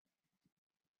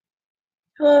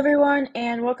Hello, everyone,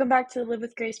 and welcome back to the Live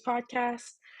with Grace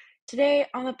podcast. Today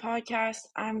on the podcast,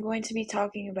 I'm going to be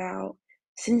talking about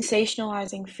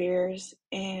sensationalizing fears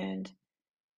and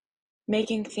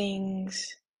making things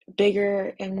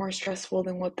bigger and more stressful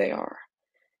than what they are.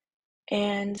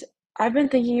 And I've been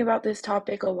thinking about this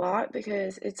topic a lot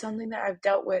because it's something that I've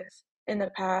dealt with in the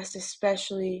past,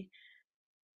 especially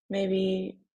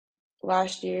maybe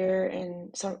last year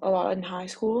and a lot in high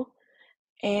school.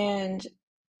 And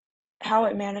how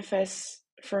it manifests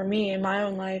for me in my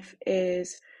own life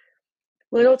is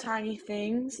little tiny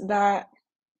things that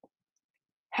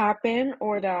happen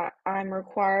or that I'm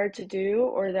required to do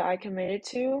or that I committed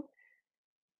to,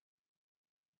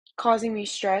 causing me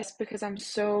stress because I'm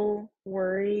so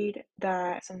worried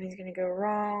that something's going to go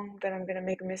wrong, that I'm going to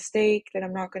make a mistake, that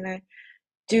I'm not going to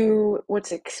do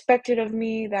what's expected of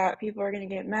me, that people are going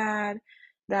to get mad,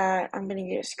 that I'm going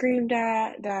to get screamed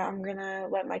at, that I'm going to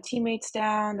let my teammates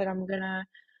down, that I'm going to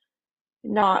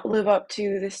not live up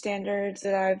to the standards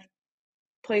that I've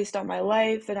placed on my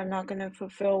life, that I'm not going to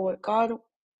fulfill what God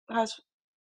has,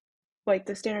 like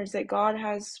the standards that God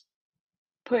has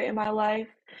put in my life,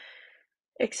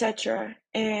 etc.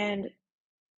 And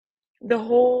the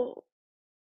whole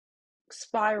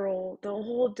spiral, the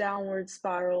whole downward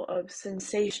spiral of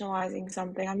sensationalizing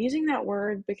something. I'm using that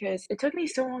word because it took me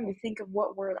so long to think of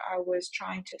what word I was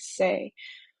trying to say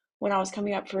when I was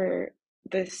coming up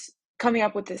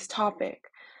with this topic.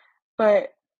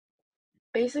 But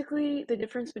basically, the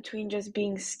difference between just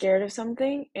being scared of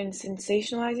something and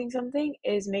sensationalizing something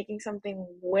is making something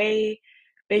way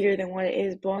bigger than what it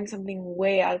is, blowing something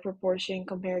way out of proportion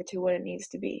compared to what it needs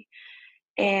to be.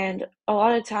 And a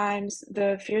lot of times,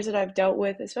 the fears that I've dealt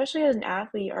with, especially as an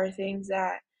athlete, are things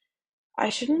that I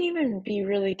shouldn't even be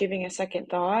really giving a second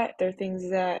thought. They're things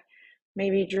that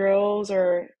maybe drills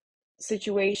or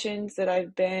situations that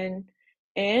I've been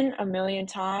in a million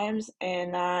times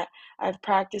and that I've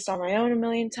practiced on my own a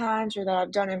million times or that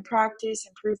I've done in practice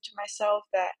and proved to myself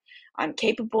that I'm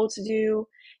capable to do.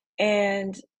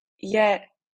 And yet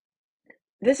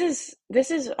this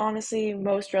is honestly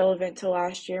most relevant to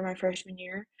last year, my freshman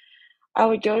year. I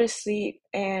would go to sleep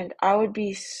and I would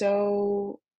be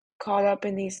so caught up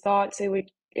in these thoughts. It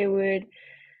would the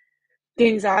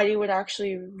anxiety would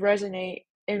actually resonate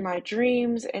in my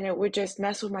dreams and it would just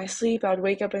mess with my sleep. I would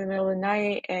wake up in the middle of the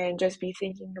night and just be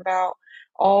thinking about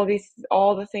all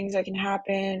the things that can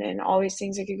happen and all these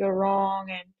things that could go wrong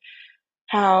and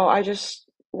how I just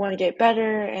want to get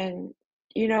better. And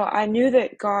I knew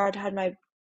that God had my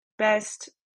best,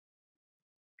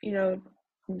 you know,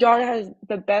 God has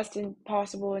the best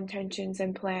possible intentions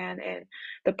and plan and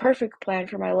the perfect plan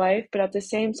for my life. But at the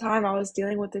same time, I was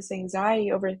dealing with this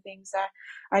anxiety over things that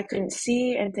I couldn't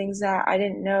see and things that I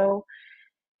didn't know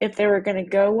if they were going to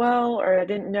go well, or I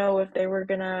didn't know if they were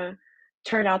going to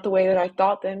turn out the way that I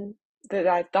thought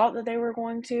that they were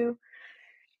going to.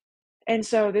 And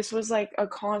so this was like a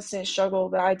constant struggle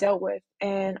that I dealt with.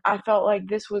 And I felt like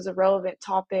this was a relevant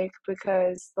topic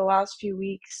because the last few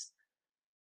weeks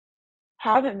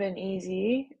haven't been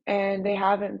easy and they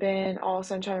haven't been all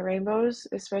sunshine and rainbows,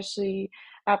 especially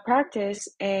at practice.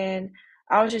 And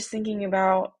I was just thinking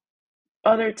about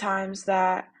other times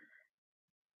that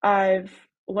I've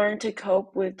learned to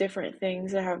cope with different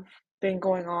things that have been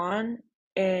going on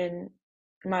in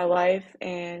my life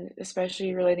and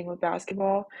especially relating with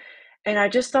basketball. And I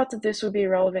just thought that this would be a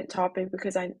relevant topic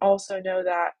because I also know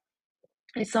that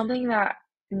it's something that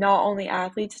not only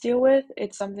athletes deal with,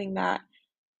 it's something that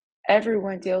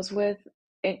everyone deals with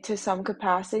it to some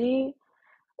capacity,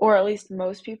 or at least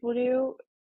most people do,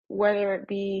 whether it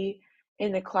be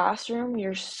in the classroom,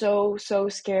 you're so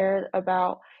scared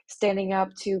about standing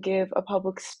up to give a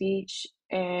public speech,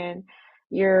 and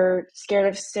you're scared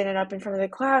of standing up in front of the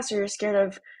class, or you're scared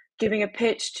of giving a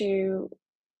pitch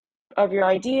of your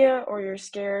idea, or you're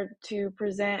scared to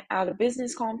present at a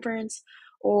business conference,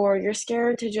 or you're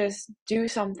scared to just do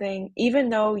something, even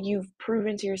though you've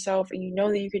proven to yourself and you know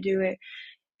that you could do it.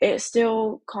 It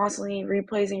still constantly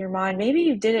replays in your mind. Maybe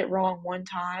you did it wrong one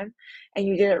time and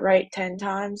you did it right 10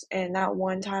 times, and that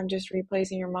one time just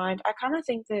replays in your mind. I kind of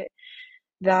think that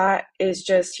that is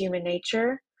just human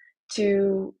nature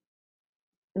to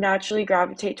naturally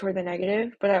gravitate toward the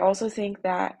negative, but I also think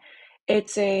that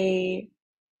it's a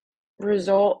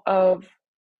result of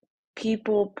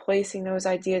people placing those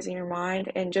ideas in your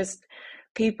mind and just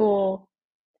people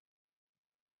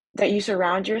that you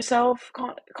surround yourself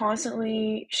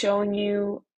constantly showing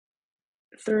you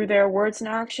through their words and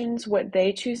actions what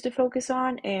they choose to focus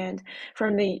on. And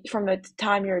from the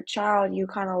time you're a child, you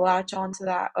kind of latch on to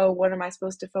that. Oh, what am I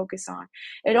supposed to focus on?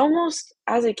 It almost,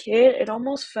 as a kid, it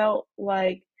almost felt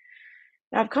like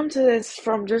And I've come to this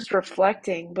from just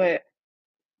reflecting, but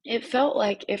it felt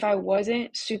like if I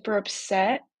wasn't super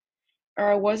upset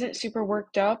or I wasn't super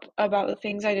worked up about the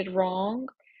things I did wrong,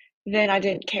 then I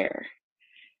didn't care.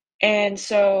 And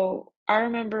so I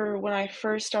remember when I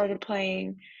first started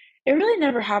playing, it really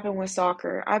never happened with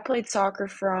soccer. I played soccer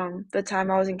from the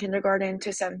time I was in kindergarten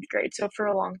to seventh grade, so for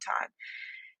a long time.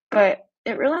 But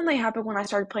it really only happened when I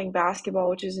started playing basketball,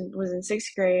 was in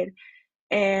sixth grade,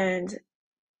 and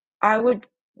I would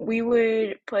we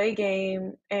would play a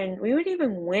game and we would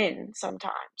even win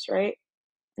sometimes, right?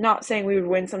 Not saying we would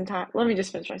win sometimes. Let me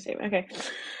just finish my statement. Okay.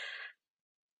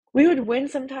 We would win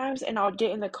sometimes and I would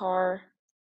get in the car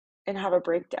and have a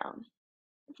breakdown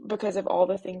because of all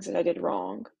the things that I did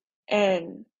wrong.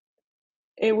 And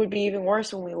it would be even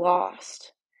worse when we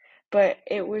lost. But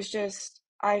it was just,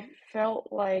 I felt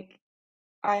like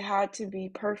I had to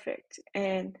be perfect.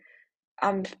 And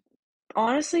I'm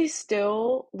honestly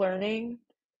still learning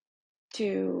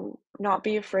to not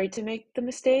be afraid to make the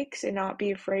mistakes and not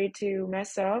be afraid to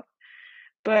mess up.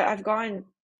 But I've gotten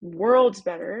worlds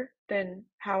better than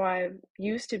how I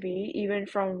used to be, even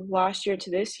from last year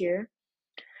to this year.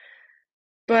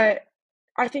 But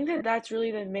I think that that's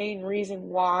really the main reason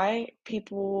why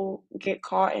people get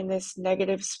caught in this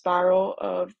negative spiral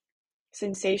of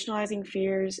sensationalizing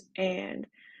fears and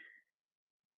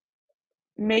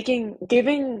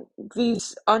giving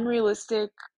these unrealistic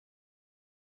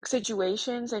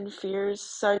situations and fears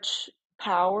such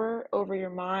power over your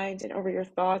mind and over your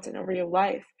thoughts and over your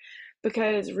life.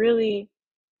 Because really,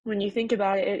 when you think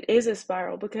about it, it is a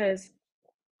spiral. Because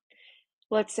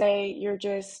let's say you're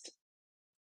just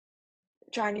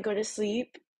trying to go to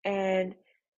sleep and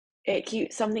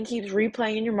something keeps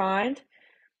replaying in your mind,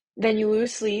 then you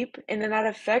lose sleep, and then that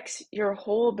affects your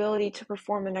whole ability to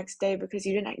perform the next day because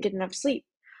you didn't get enough sleep.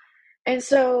 And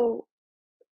so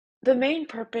the main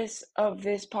purpose of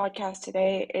this podcast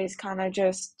today is kind of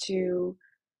just to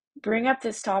bring up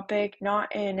this topic,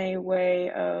 not in a way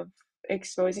of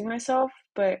exposing myself,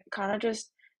 but kind of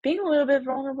just being a little bit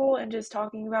vulnerable and just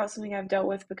talking about something I've dealt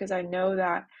with, because I know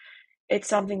that it's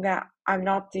something that I'm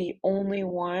not the only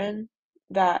one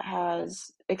that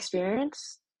has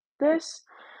experienced this.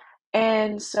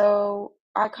 And so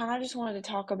I kind of just wanted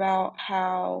to talk about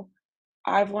how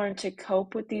I've learned to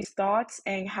cope with these thoughts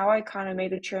and how I kind of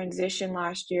made the transition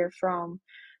last year from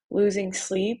losing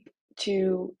sleep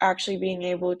to actually being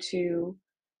able to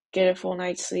get a full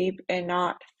night's sleep and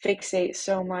not fixate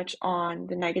so much on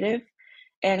the negative,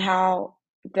 and how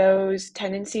those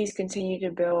tendencies continue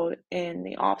to build in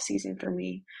the off season for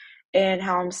me, and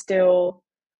how I'm still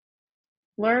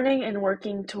learning and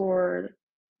working toward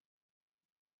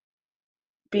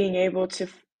being able to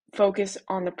focus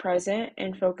on the present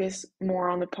and focus more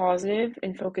on the positive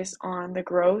and focus on the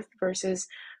growth versus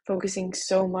focusing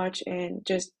so much and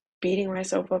just beating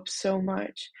myself up so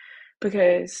much.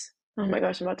 Because oh my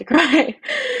gosh, I'm about to cry.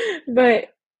 But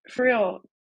for real,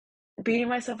 beating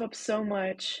myself up so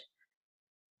much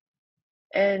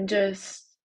and just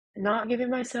not giving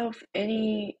myself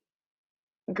any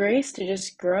grace to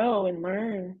just grow and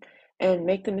learn and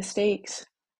make the mistakes.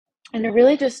 And it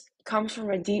really just comes from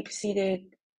a deep seated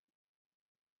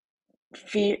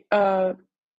fear, trying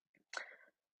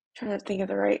to think of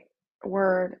the right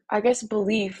word, I guess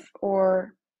belief,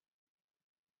 or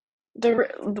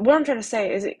what I'm trying to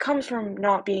say is it comes from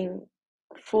not being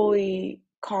fully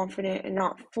confident and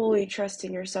not fully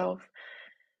trusting yourself.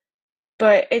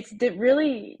 But it's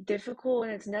really difficult,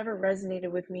 and it's never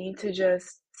resonated with me to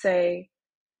just say,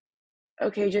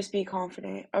 okay, just be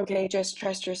confident. Okay, just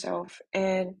trust yourself.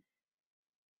 And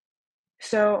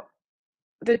so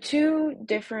the two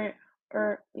different,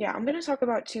 or yeah, I'm going to talk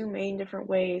about two main different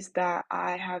ways that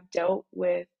I have dealt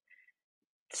with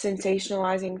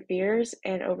sensationalizing fears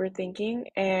and overthinking,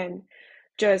 and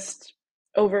just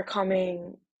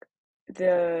overcoming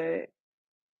the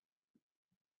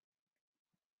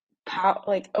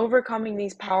overcoming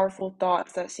these powerful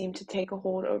thoughts that seem to take a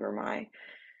hold over my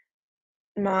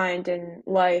mind and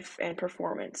life and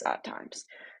performance at times.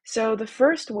 So the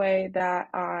first way that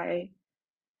I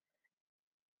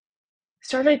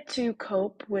started to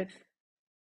cope with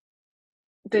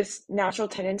this natural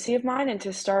tendency of mine and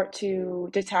to start to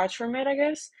detach from it, I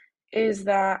guess, is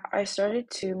that I started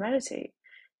to meditate.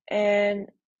 And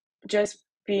just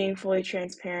being fully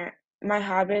transparent, my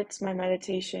habits, my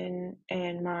meditation,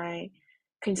 and my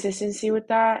consistency with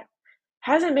that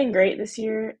hasn't been great this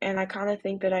year. And I kind of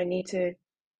think that I need to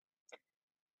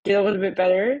get a little bit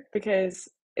better, because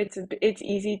it's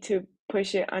easy to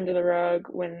push it under the rug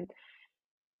when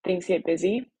things get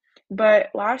busy. But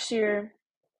last year,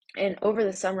 And over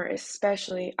the summer,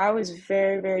 especially, I was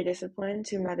very, very disciplined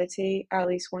to meditate at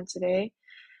least once a day.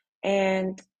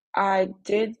 And I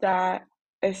did that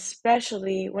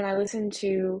especially when I listened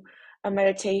to a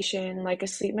meditation, like a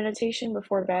sleep meditation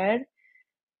before bed,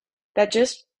 that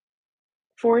just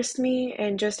forced me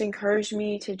and just encouraged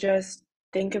me to just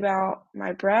think about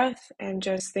my breath and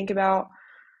just think about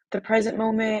the present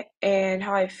moment and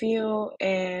how I feel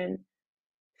and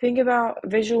think about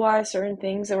visualize certain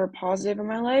things that were positive in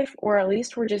my life or at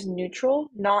least were just neutral,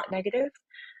 not negative.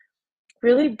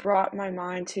 Really brought my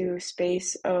mind to a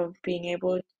space of being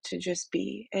able to just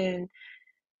be and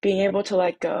being able to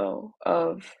let go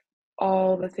of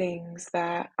all the things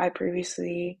that I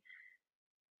previously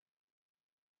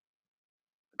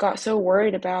got so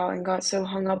worried about and got so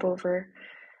hung up over.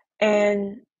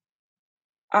 And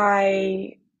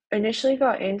I initially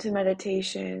got into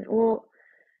meditation. Well,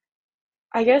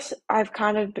 I guess I've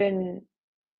kind of been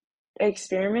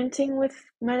experimenting with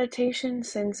meditation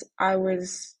since I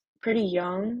was pretty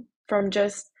young from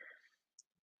just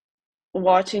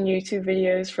watching YouTube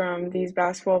videos from these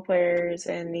basketball players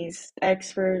and these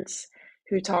experts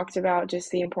who talked about just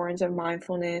the importance of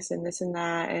mindfulness and this and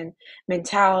that and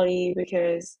mentality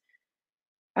because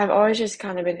I've always just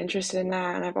kind of been interested in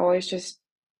that and I've always just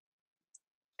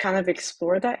kind of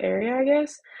explored that area, I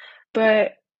guess.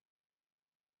 But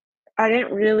I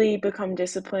didn't really become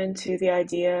disciplined to the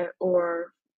idea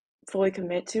or fully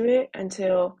commit to it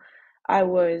until I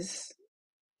was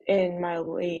in my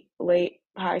late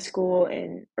high school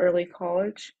and early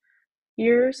college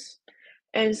years.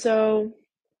 And so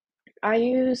I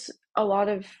use a lot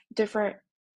of different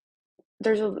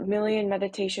there's a million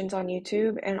meditations on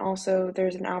YouTube and also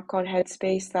there's an app called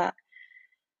Headspace that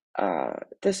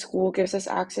the school gives us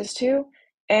access to.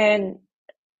 And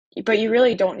but you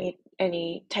really don't need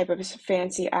any type of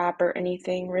fancy app or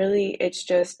anything. Really, it's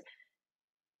just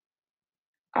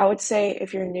I would say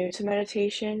if you're new to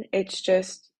meditation, it's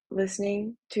just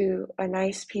listening to a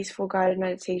nice, peaceful, guided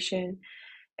meditation.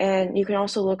 And you can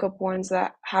also look up ones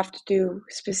that have to do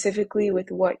specifically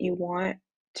with what you want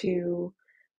to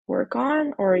work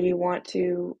on or you want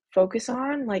to focus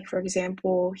on, like, for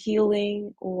example,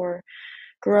 healing or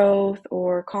growth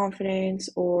or confidence,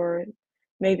 or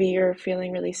maybe you're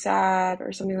feeling really sad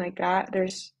or something like that.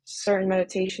 There's certain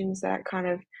meditations that kind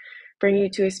of bring you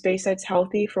to a space that's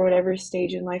healthy for whatever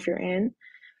stage in life you're in.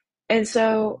 And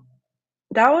so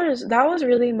that was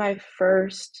really my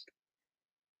first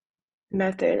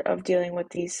method of dealing with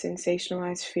these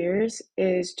sensationalized fears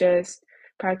is just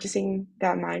practicing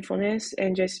that mindfulness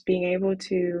and just being able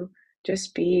to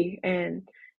just be and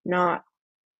not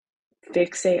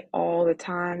fixate all the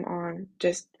time on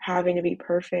just having to be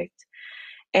perfect.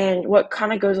 And what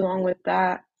kind of goes along with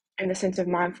that in the sense of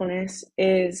mindfulness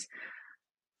is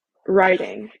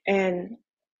writing. And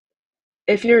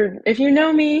if you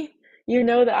know me, you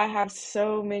know that I have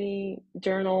so many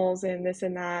journals and this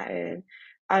and that and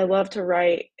I love to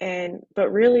write and but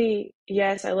really,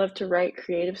 yes, I love to write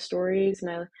creative stories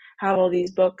and I have all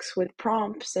these books with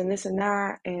prompts and this and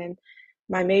that and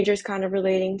my major's kind of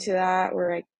relating to that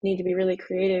where I need to be really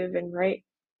creative and write.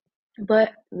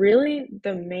 But really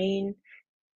the main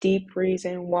deep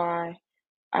reason why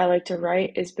I like to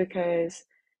write is because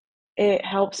it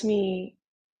helps me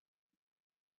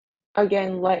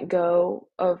again let go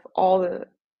of all the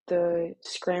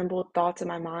scrambled thoughts in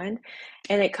my mind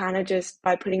and it kind of just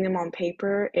by putting them on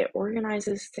paper it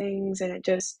organizes things and it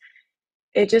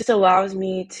just allows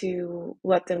me to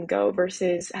let them go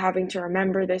versus having to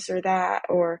remember this or that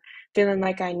or feeling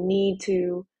like I need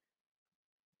to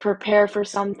prepare for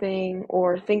something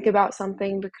or think about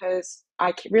something because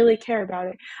I really care about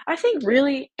it. I think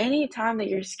really any time that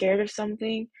you're scared of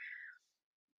something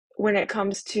when it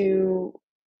comes to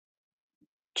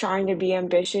trying to be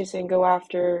ambitious and go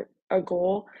after a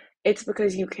goal, it's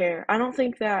because you care. I don't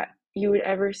think that you would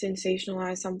ever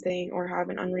sensationalize something or have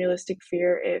an unrealistic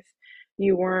fear if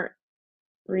you weren't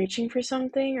reaching for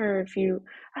something or if you,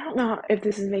 I don't know if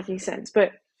this is making sense,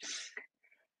 but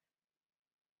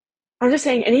I'm just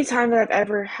saying anytime that I've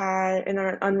ever had an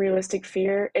unrealistic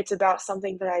fear, it's about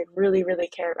something that I really, really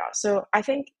care about. So I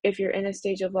think if you're in a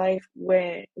stage of life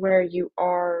where you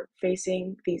are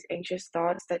facing these anxious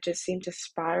thoughts that just seem to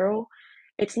spiral,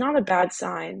 it's not a bad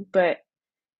sign, but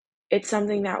it's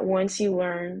something that once you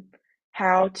learn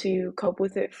how to cope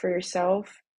with it for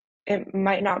yourself, it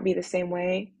might not be the same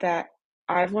way that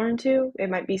I've learned to.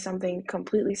 It might be something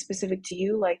completely specific to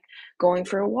you, like going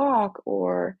for a walk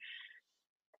or,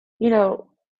 you know,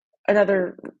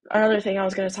 another another thing I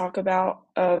was going to talk about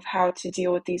of how to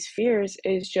deal with these fears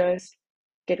is just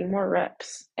getting more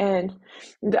reps. And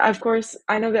of course,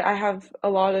 I know that I have a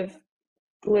lot of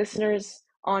listeners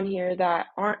on here that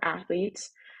aren't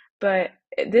athletes, but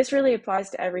this really applies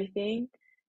to everything.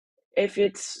 If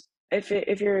you're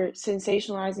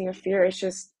sensationalizing a fear, it's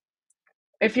just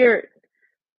if you're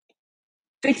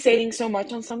fixating so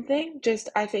much on something, just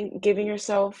I think giving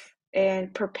yourself more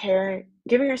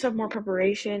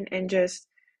preparation and just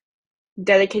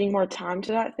dedicating more time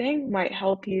to that thing might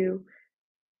help you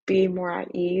be more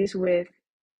at ease with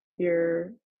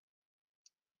your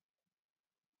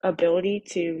ability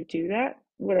to do that,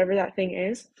 whatever that thing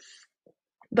is.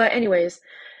 But anyways,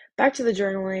 back to the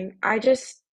journaling. I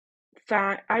just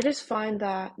find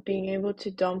that being able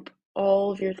to dump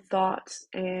all of your thoughts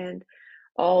and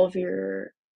all of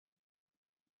your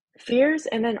fears,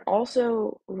 and then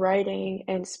also writing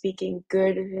and speaking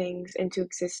good things into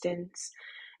existence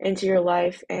into your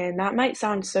life. And that might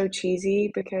sound so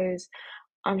cheesy because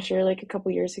I'm sure like a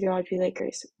couple years ago I'd be like,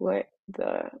 Grace, what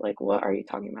are you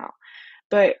talking about?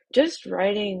 But just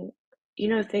writing,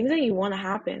 things that you want to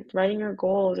happen, writing your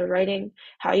goals, or writing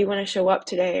how you want to show up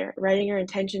today, or writing your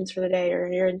intentions for the day or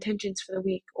your intentions for the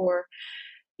week, or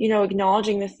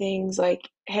acknowledging the things like,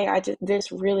 hey, I did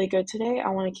this really good today, I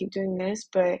want to keep doing this,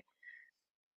 but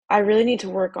I really need to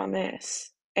work on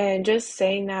this. And just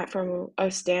saying that from a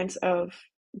stance of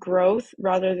growth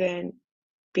rather than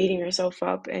beating yourself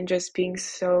up and just being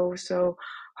so, so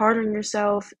hard on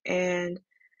yourself and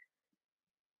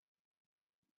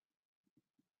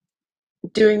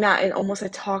doing that in almost a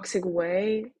toxic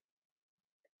way.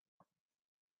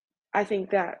 I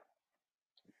think that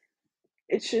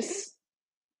it's just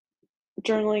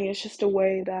journaling is just a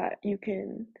way that you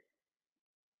can,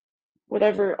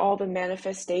 whatever all the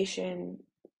manifestation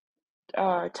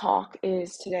talk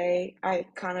is today,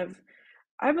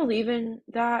 I believe in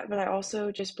that, but I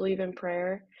also just believe in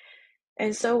prayer.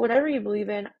 And so, whatever you believe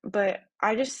in, but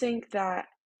I just think that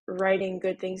writing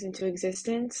good things into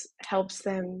existence helps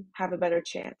them have a better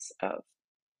chance of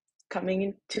coming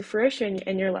into fruition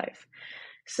in your life.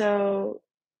 So,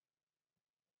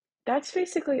 that's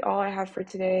basically all I have for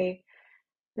today.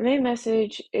 The main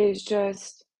message is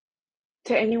just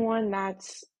to anyone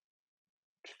that's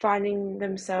finding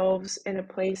themselves in a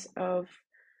place of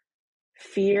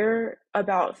fear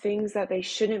about things that they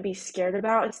shouldn't be scared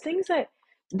about. It's things that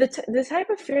the type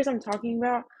of fears I'm talking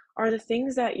about are the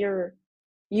things that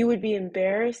you would be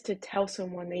embarrassed to tell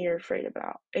someone that you're afraid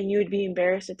about. And you would be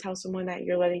embarrassed to tell someone that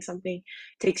you're letting something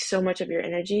take so much of your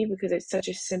energy because it's such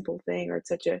a simple thing, or it's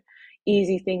such a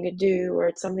easy thing to do, or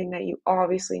it's something that you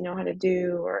obviously know how to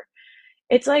do, or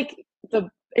it's like the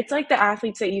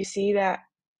athletes that you see that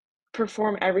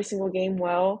perform every single game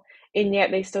well, and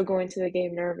yet they still go into the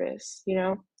game nervous.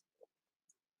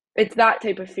 It's that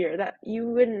type of fear that you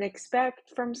wouldn't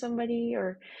expect from somebody,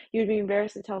 or you'd be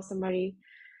embarrassed to tell somebody.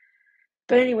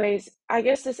 But anyways, I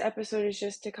guess this episode is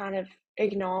just to kind of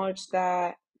acknowledge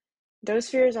that those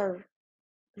fears are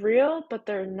real, but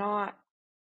they're not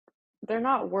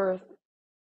worth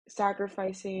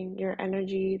sacrificing your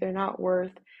energy. They're not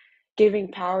worth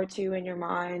giving power to in your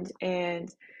mind.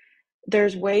 And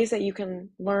there's ways that you can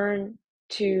learn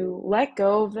to let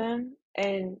go of them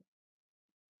and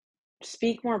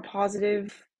speak more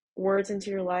positive words into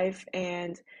your life.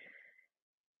 And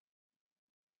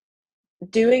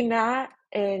doing that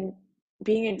and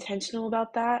being intentional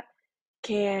about that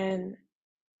can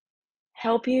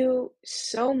help you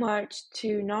so much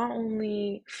to not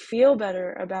only feel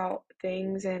better about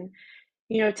things and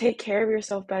take care of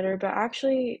yourself better, but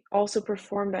actually also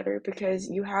perform better because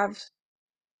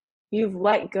you've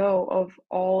let go of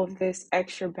all of this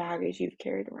extra baggage you've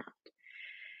carried around.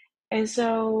 And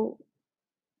so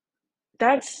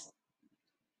that's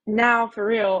now for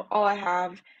real all I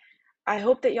have. I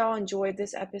hope that y'all enjoyed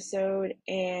this episode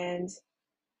and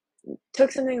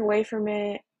took something away from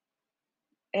it.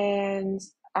 And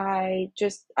I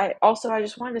just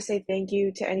wanted to say thank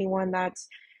you to anyone that's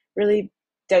really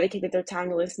dedicated their time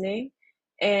to listening.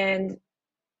 And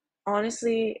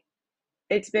honestly,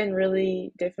 it's been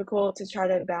really difficult to try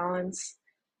to balance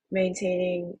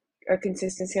maintaining a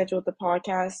consistent schedule with the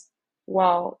podcast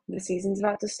while the season's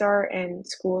about to start and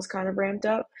school's kind of ramped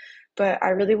up. But I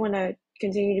really want to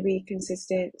continue to be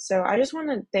consistent. So I just want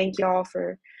to thank y'all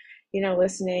for,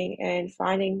 listening and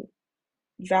finding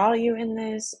value in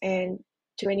this, and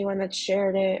to anyone that's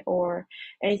shared it or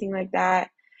anything like that.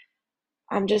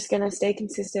 I'm just going to stay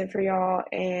consistent for y'all.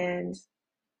 And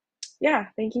yeah,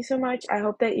 thank you so much. I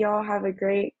hope that y'all have a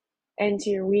great end to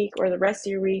your week or the rest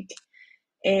of your week.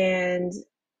 And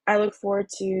I look forward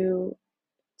to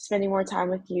spending more time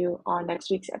with you on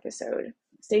next week's episode.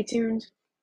 Stay tuned.